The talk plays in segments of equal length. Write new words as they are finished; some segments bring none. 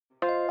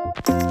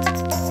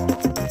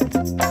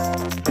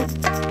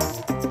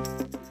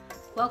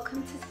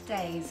Welcome to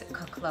today's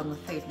Cook Along with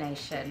Food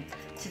Nation.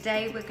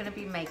 Today we're going to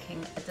be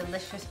making a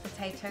delicious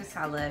potato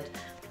salad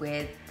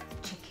with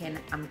chicken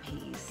and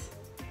peas.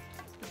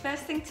 The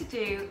first thing to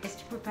do is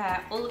to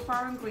prepare all of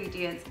our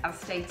ingredients as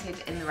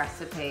stated in the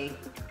recipe.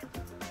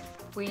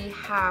 We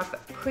have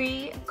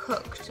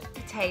pre-cooked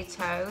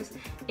potatoes.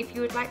 If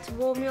you would like to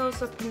warm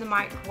yours up in the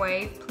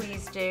microwave,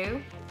 please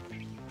do.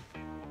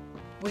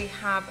 We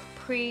have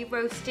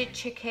pre-roasted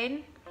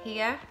chicken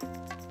here.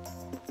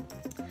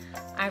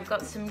 I've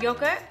got some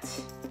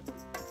yogurt.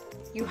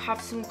 You have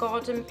some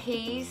garden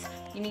peas.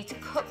 You need to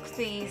cook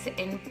these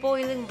in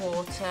boiling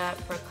water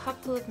for a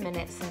couple of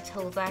minutes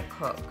until they're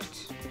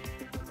cooked.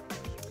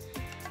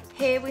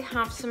 Here we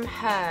have some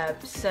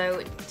herbs,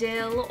 so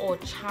dill or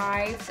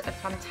chives are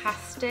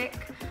fantastic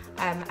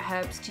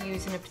herbs to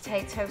use in a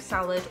potato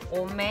salad,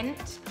 or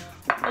mint.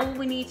 All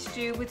we need to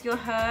do with your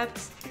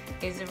herbs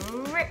is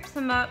rip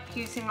them up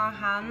using our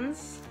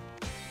hands,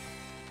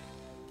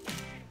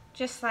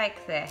 just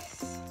like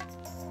this.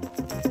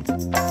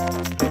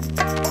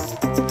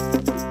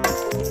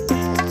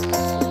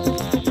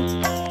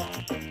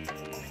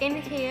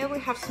 In here we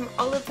have some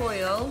olive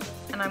oil,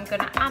 and I'm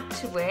going to add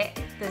to it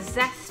the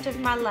zest of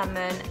my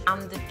lemon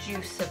and the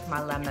juice of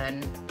my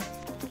lemon.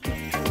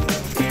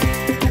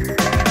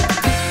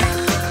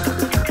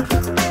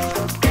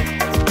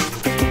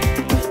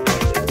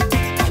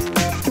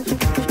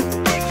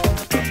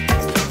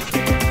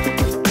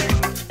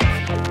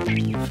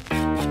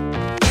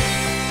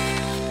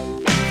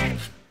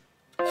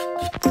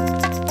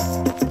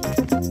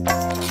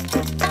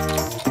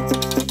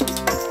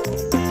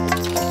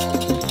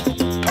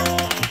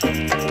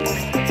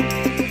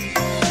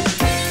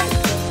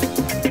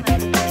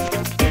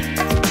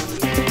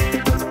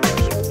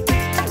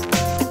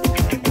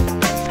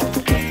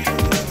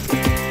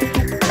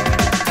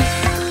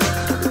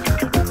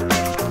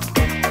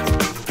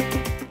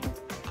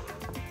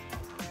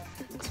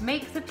 To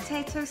make the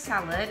potato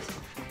salad,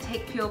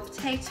 take your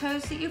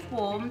potatoes that you've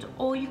warmed,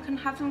 or you can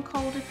have them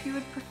cold if you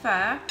would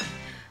prefer.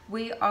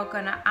 We are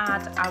going to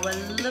add our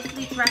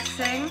lovely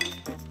dressing.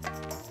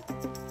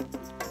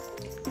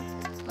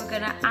 We're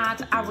going to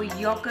add our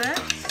yogurt,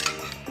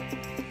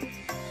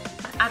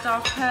 add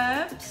our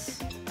herbs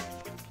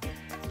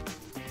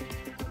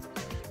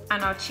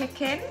and our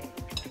chicken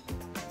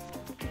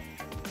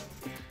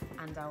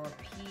and our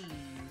peas.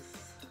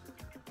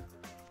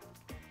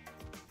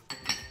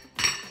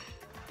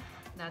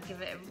 Now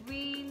give it a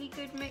really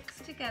good mix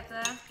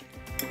together.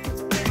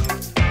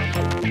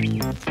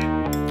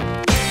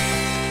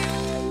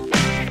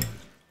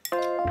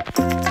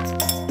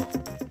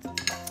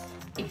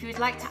 If you would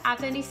like to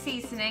add any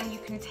seasoning, you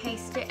can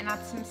taste it and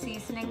add some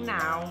seasoning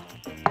now.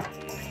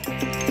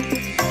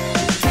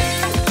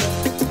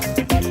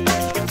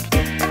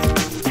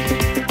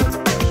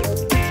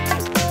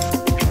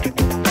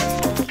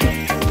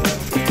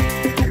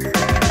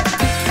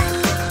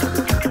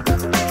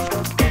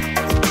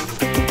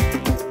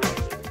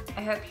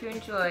 I hope you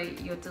enjoy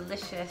your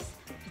delicious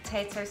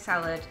potato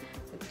salad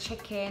with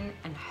chicken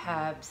and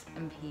herbs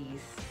and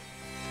peas.